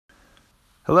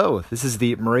Hello, this is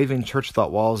the Moravian Church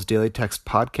Without Walls Daily Text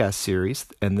Podcast Series,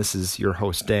 and this is your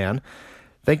host, Dan.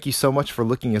 Thank you so much for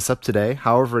looking us up today,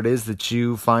 however it is that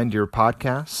you find your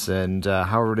podcasts, and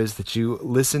however it is that you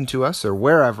listen to us, or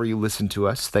wherever you listen to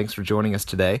us. Thanks for joining us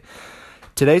today.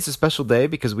 Today's a special day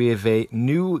because we have a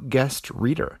new guest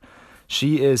reader.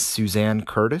 She is Suzanne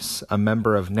Curtis, a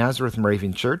member of Nazareth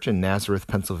Moravian Church in Nazareth,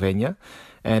 Pennsylvania.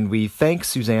 And we thank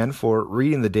Suzanne for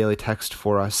reading the daily text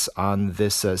for us on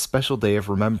this special day of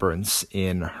remembrance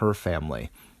in her family.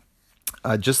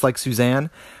 Just like Suzanne,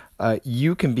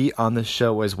 you can be on the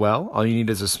show as well. All you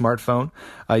need is a smartphone.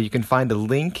 You can find a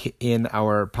link in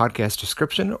our podcast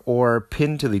description or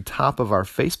pinned to the top of our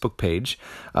Facebook page.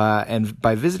 And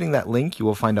by visiting that link, you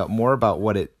will find out more about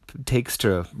what it takes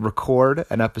to record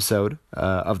an episode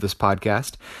of this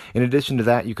podcast. In addition to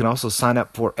that, you can also sign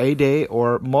up for a day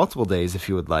or multiple days if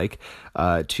you would like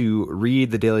to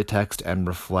read the daily text and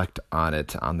reflect on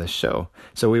it on this show.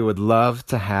 So we would love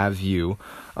to have you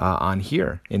on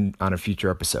here on a future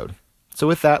episode. So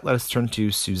with that, let us turn to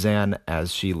Suzanne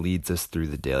as she leads us through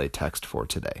the daily text for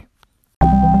today.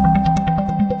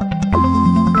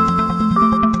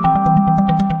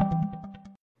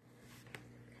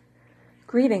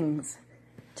 Greetings.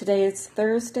 Today is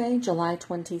Thursday, July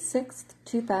 26th,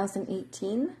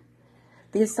 2018.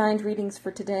 The assigned readings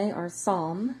for today are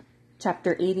Psalm,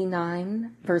 chapter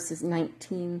 89, verses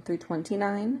 19 through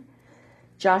 29,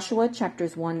 Joshua,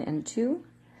 chapters 1 and 2,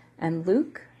 and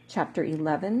Luke, chapter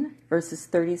 11, verses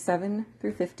 37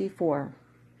 through 54.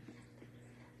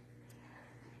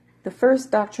 The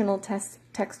first doctrinal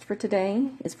text for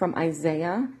today is from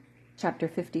Isaiah, chapter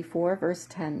 54, verse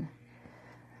 10.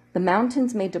 The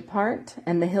mountains may depart,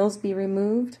 and the hills be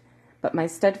removed, but my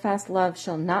steadfast love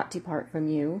shall not depart from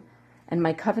you, and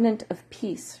my covenant of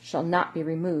peace shall not be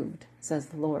removed, says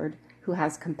the Lord, who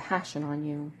has compassion on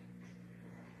you.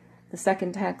 The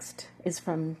second text is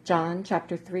from John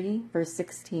chapter 3, verse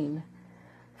 16.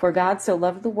 For God so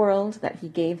loved the world that he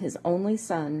gave his only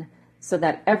Son, so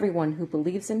that everyone who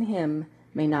believes in him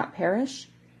may not perish,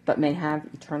 but may have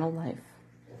eternal life.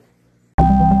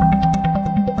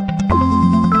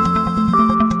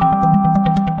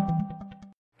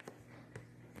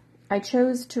 I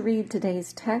chose to read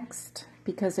today's text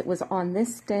because it was on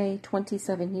this day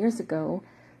 27 years ago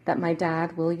that my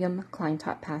dad, William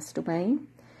Kleintop, passed away.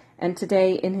 And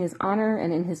today, in his honor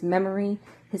and in his memory,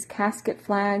 his casket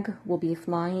flag will be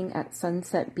flying at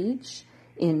Sunset Beach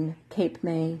in Cape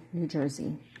May, New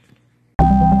Jersey.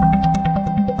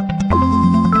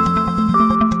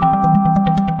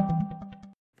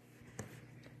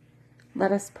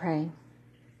 Let us pray.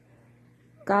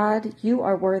 God, you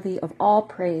are worthy of all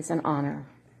praise and honor.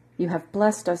 You have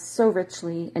blessed us so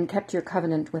richly and kept your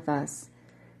covenant with us.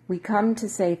 We come to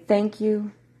say thank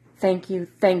you, thank you,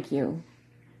 thank you.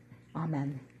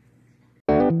 Amen.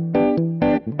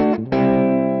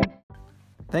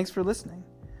 Thanks for listening.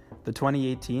 The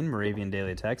 2018 Moravian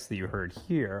Daily Texts that you heard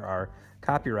here are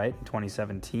copyright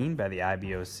 2017 by the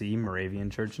IBOC Moravian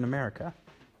Church in America,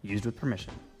 used with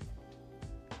permission.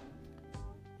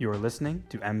 You are listening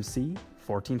to MC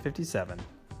 1457,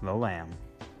 The Lamb.